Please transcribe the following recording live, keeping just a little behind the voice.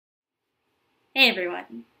Hey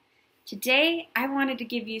everyone! Today I wanted to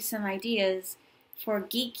give you some ideas for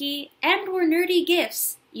geeky and or nerdy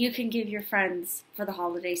gifts you can give your friends for the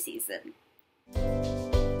holiday season.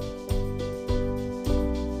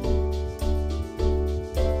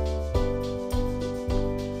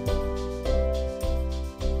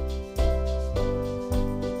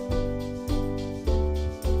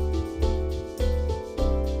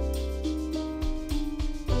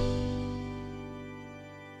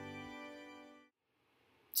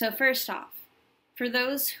 So first off, for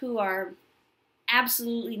those who are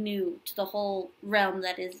absolutely new to the whole realm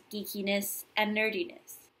that is geekiness and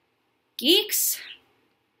nerdiness, geeks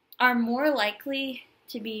are more likely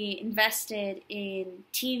to be invested in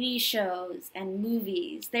TV shows and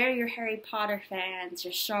movies. They're your Harry Potter fans,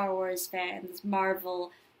 your Star Wars fans, Marvel,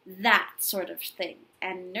 that sort of thing.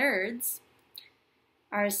 And nerds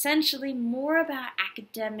are essentially more about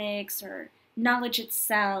academics or knowledge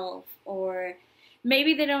itself, or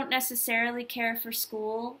maybe they don't necessarily care for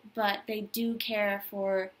school, but they do care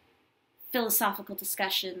for philosophical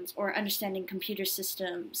discussions or understanding computer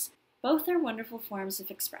systems. Both are wonderful forms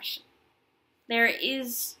of expression. There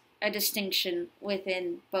is a distinction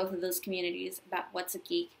within both of those communities about what's a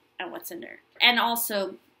geek and what's a nerd. And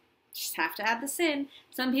also, just have to add this in,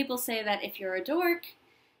 some people say that if you're a dork,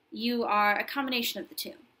 you are a combination of the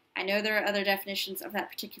two. I know there are other definitions of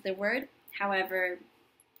that particular word. However,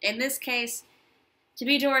 in this case, to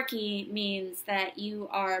be dorky means that you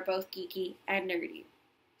are both geeky and nerdy.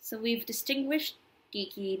 So we've distinguished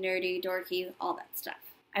geeky, nerdy, dorky, all that stuff.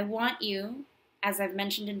 I want you, as I've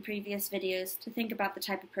mentioned in previous videos, to think about the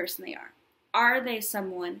type of person they are. Are they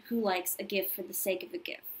someone who likes a gift for the sake of a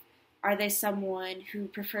gift? Are they someone who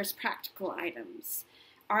prefers practical items?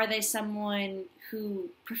 Are they someone who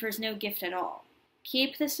prefers no gift at all?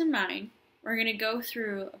 Keep this in mind. We're going to go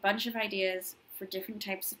through a bunch of ideas for different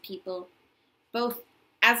types of people, both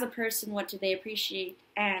as a person, what do they appreciate,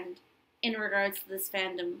 and in regards to this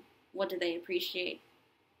fandom, what do they appreciate?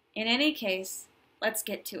 In any case, let's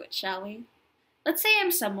get to it, shall we? Let's say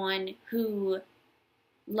I'm someone who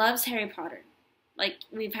loves Harry Potter. Like,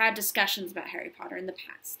 we've had discussions about Harry Potter in the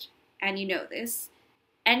past, and you know this.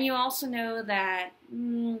 And you also know that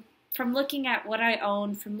from looking at what I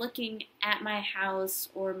own, from looking at my house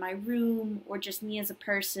or my room or just me as a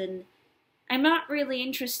person, I'm not really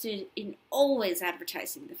interested in always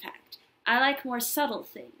advertising the fact. I like more subtle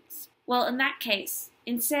things. Well, in that case,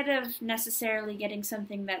 instead of necessarily getting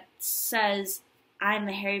something that says, I'm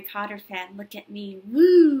a Harry Potter fan, look at me,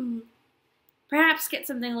 woo, perhaps get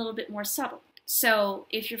something a little bit more subtle. So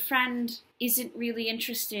if your friend isn't really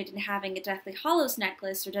interested in having a Deathly Hallows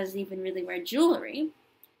necklace or doesn't even really wear jewelry,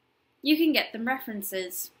 you can get them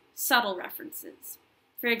references, subtle references.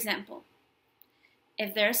 For example,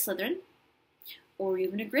 if they're a Slytherin, or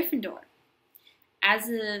even a Gryffindor, as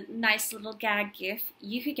a nice little gag gift,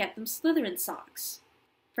 you could get them Slytherin socks.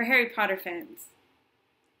 For Harry Potter fans,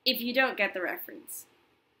 if you don't get the reference,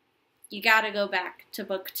 you gotta go back to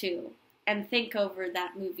book 2 and think over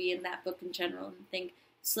that movie and that book in general and think,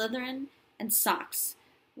 Slytherin and socks,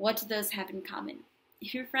 what do those have in common?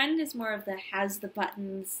 If your friend is more of the has the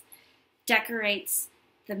buttons, decorates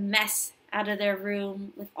the mess out of their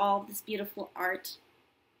room with all this beautiful art,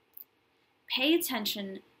 pay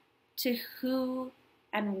attention to who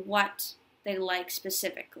and what they like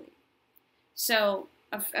specifically. So,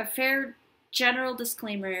 a fair general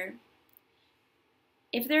disclaimer,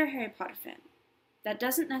 if they're a Harry Potter fan, that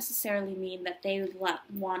doesn't necessarily mean that they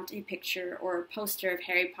want a picture or a poster of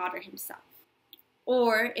Harry Potter himself.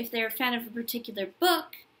 Or, if they're a fan of a particular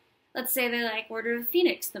book, let's say they like Order of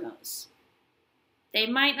Phoenix the most. They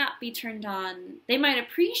might not be turned on, they might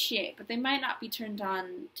appreciate, but they might not be turned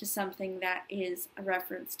on to something that is a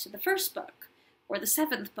reference to the first book or the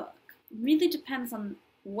 7th book. It really depends on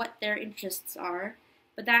what their interests are,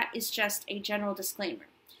 but that is just a general disclaimer.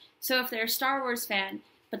 So if they're a Star Wars fan,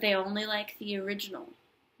 but they only like the original,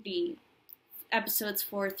 the episodes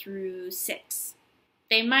 4 through 6,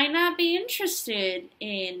 they might not be interested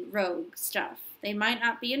in Rogue stuff. They might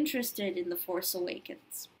not be interested in The Force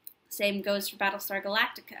Awakens. Same goes for Battlestar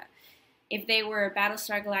Galactica. If they were a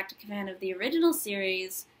Battlestar Galactica fan of the original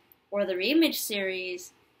series or the Reimage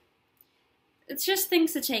series, it's just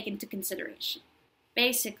things to take into consideration.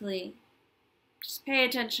 Basically, just pay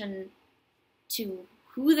attention to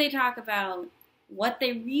who they talk about, what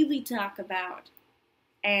they really talk about,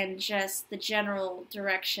 and just the general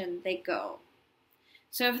direction they go.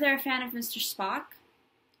 So if they're a fan of Mr. Spock,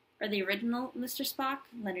 or the original Mr. Spock,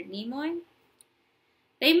 Leonard Nimoy,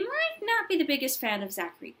 they might not be the biggest fan of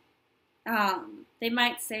Zachary. They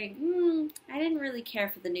might say, I didn't really care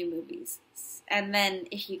for the new movies. And then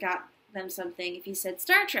if you got them something if you said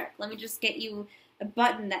Star Trek. Let me just get you a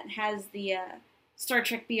button that has the Star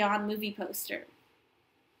Trek Beyond movie poster.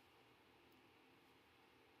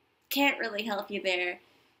 Can't really help you there.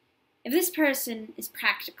 If this person is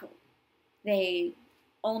practical, they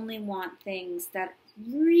only want things that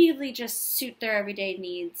really just suit their everyday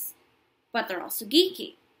needs, but they're also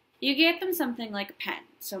geeky. You get them something like a pen.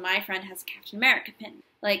 So my friend has a Captain America pen.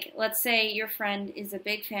 Like, let's say your friend is a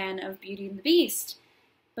big fan of Beauty and the Beast,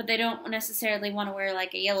 but they don't necessarily want to wear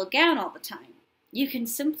like a yellow gown all the time. You can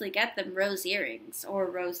simply get them rose earrings or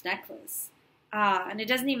a rose necklace. And it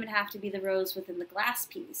doesn't even have to be the rose within the glass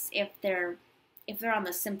piece if they're on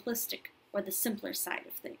the simplistic or the simpler side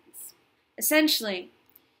of things. Essentially,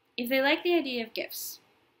 if they like the idea of gifts,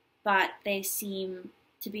 but they seem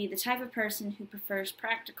to be the type of person who prefers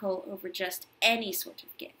practical over just any sort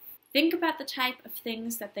of gift, think about the type of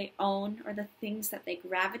things that they own or the things that they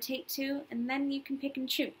gravitate to, and then you can pick and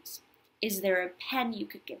choose. Is there a pen you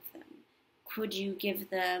could give them? Could you give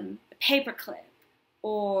them a paperclip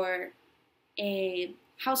or a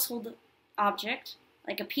household object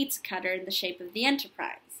like a pizza cutter in the shape of the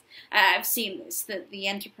Enterprise? I've seen this, the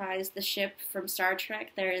Enterprise, the ship from Star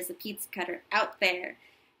Trek, there is a pizza cutter out there,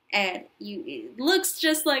 and it looks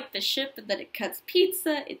just like the ship and that it cuts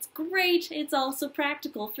pizza. It's great. It's also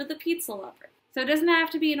practical for the pizza lover. So it doesn't have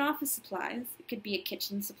to be an office supplies. It could be a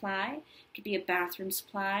kitchen supply. It could be a bathroom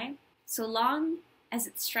supply. So long as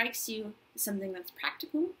it strikes you as something that's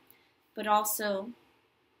practical, but also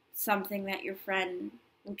something that your friend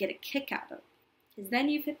will get a kick out of. Because then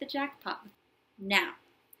you've hit the jackpot. Now,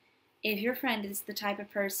 if your friend is the type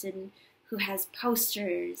of person who has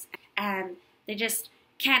posters and they just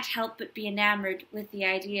can't help but be enamored with the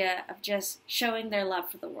idea of just showing their love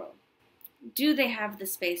for the world, do they have the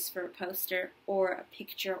space for a poster or a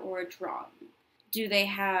picture or a drawing? Do they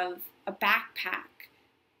have a backpack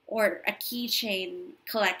or a keychain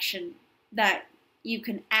collection that you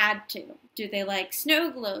can add to? Do they like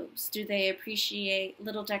snow globes? Do they appreciate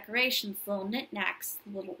little decorations, little knickknacks,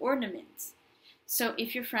 little ornaments? So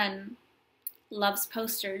if your friend loves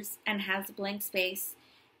posters and has a blank space,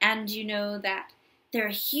 and you know that they're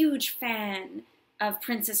a huge fan of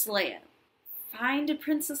Princess Leia, find a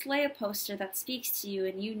Princess Leia poster that speaks to you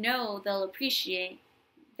and you know they'll appreciate.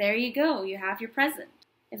 There you go, you have your present.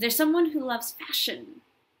 If there's someone who loves fashion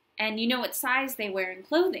and you know what size they wear in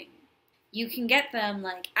clothing, you can get them,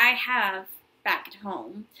 like I have back at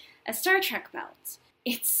home, a Star Trek belt.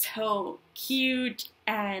 It's so cute,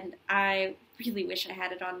 and I really wish I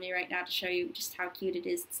had it on me right now to show you just how cute it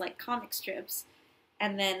is. It's like comic strips,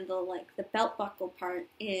 and then the belt buckle part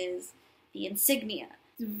is the insignia.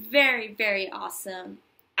 It's very, very awesome.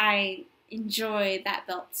 I enjoy that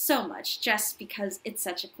belt so much just because it's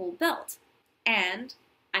such a cool belt, and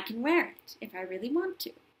I can wear it if I really want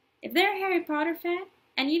to. If they're a Harry Potter fan,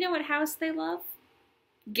 and you know what house they love,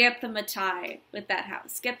 get them a tie with that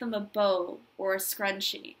house. Get them a bow or a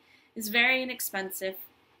scrunchie. It's very inexpensive.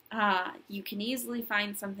 You can easily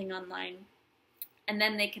find something online, and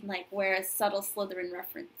then they can like wear a subtle Slytherin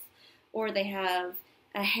reference, or they have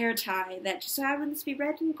a hair tie that just so happens to be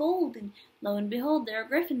red and gold, and lo and behold, they're a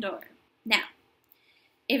Gryffindor. Now,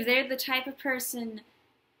 if they're the type of person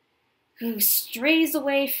who strays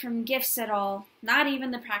away from gifts at all, not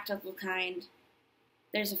even the practical kind,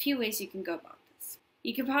 there's a few ways you can go about this.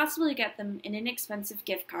 You could possibly get them an inexpensive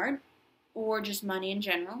gift card, or just money in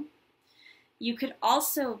general. You could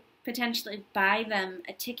also potentially buy them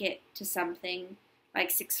a ticket to something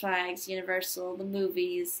like Six Flags, Universal, the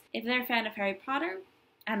movies. If they're a fan of Harry Potter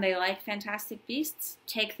and they like Fantastic Beasts,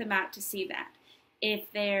 take them out to see that.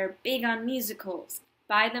 If they're big on musicals,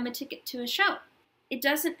 buy them a ticket to a show. It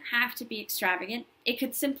doesn't have to be extravagant. It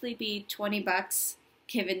could simply be $20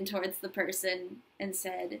 given towards the person and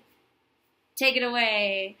said, take it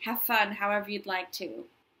away, have fun however you'd like to.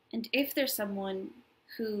 And if there's someone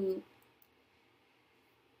who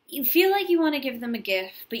you feel like you want to give them a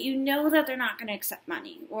gift, but you know that they're not going to accept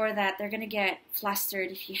money, or that they're going to get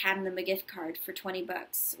flustered if you hand them a gift card for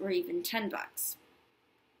 $20 or even $10,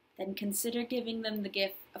 then consider giving them the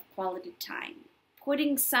gift of quality time.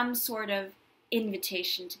 Putting some sort of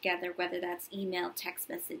invitation together, whether that's email, text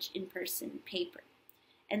message, in-person, paper,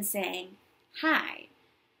 and saying, hi,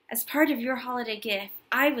 as part of your holiday gift,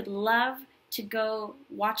 I would love to go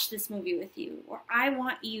watch this movie with you, or I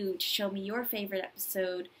want you to show me your favorite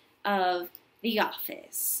episode of The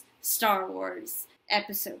Office, Star Wars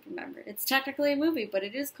episode, remember. It's technically a movie, but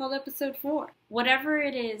it is called episode 4. Whatever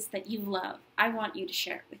it is that you love, I want you to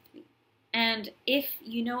share it with me. And if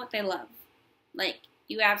you know what they love, like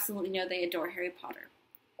you absolutely know they adore Harry Potter,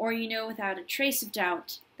 or you know without a trace of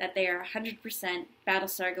doubt that they are 100%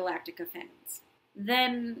 Battlestar Galactica fans.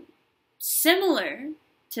 Then, similar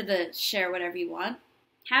to the share whatever you want,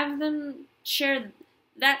 have them share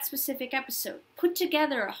that specific episode. Put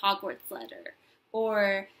together a Hogwarts letter,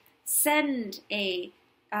 or send a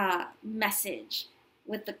message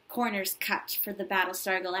with the corners cut for the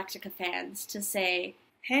Battlestar Galactica fans to say,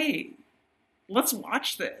 hey, let's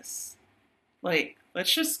watch this. Like,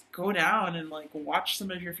 let's just go down and, like, watch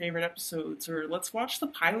some of your favorite episodes, or let's watch the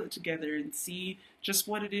pilot together and see just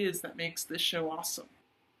what it is that makes this show awesome.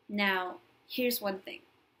 Now, here's one thing.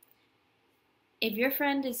 If your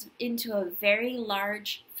friend is into a very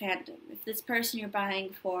large fandom, if this person you're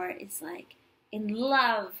buying for is, like, in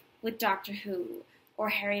love with Doctor Who, or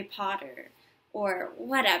Harry Potter, or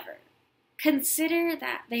whatever, consider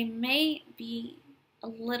that they may be a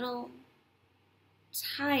little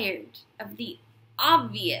tired of the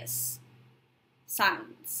obvious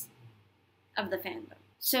signs of the fandom.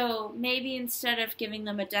 So maybe instead of giving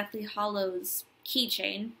them a Deathly Hallows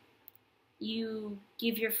keychain, you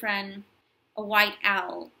give your friend a white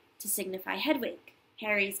owl to signify Hedwig,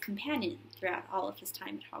 Harry's companion throughout all of his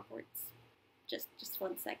time at Hogwarts. Just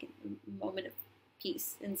 1 second, a moment of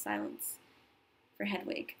peace and silence for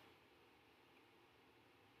Hedwig.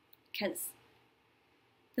 Because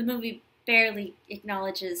the movie barely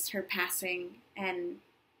acknowledges her passing, and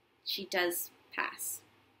she does pass.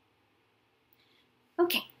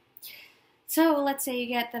 Okay, so let's say you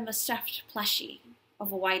get them a stuffed plushie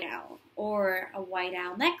of a white owl, or a white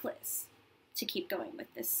owl necklace, to keep going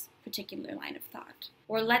with this particular line of thought.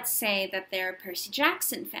 Or let's say that they're a Percy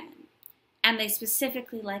Jackson fan, and they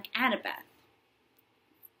specifically like Annabeth.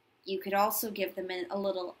 You could also give them a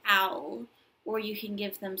little owl, or you can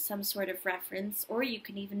give them some sort of reference, or you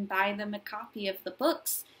can even buy them a copy of the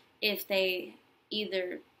books if there's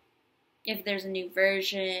a new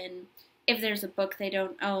version, if there's a book they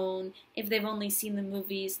don't own, if they've only seen the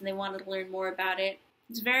movies and they want to learn more about it.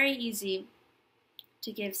 It's very easy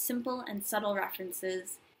to give simple and subtle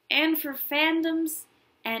references. And for fandoms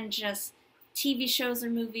and just TV shows or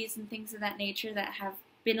movies and things of that nature that have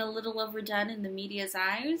been a little overdone in the media's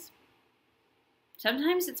eyes,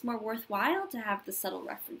 sometimes it's more worthwhile to have the subtle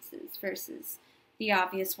references versus the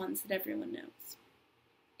obvious ones that everyone knows.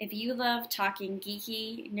 If you love talking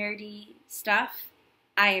geeky, nerdy stuff,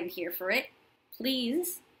 I am here for it.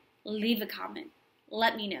 Please leave a comment.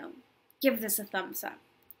 Let me know. Give this a thumbs up.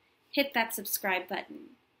 Hit that subscribe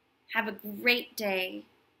button. Have a great day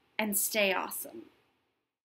and stay awesome.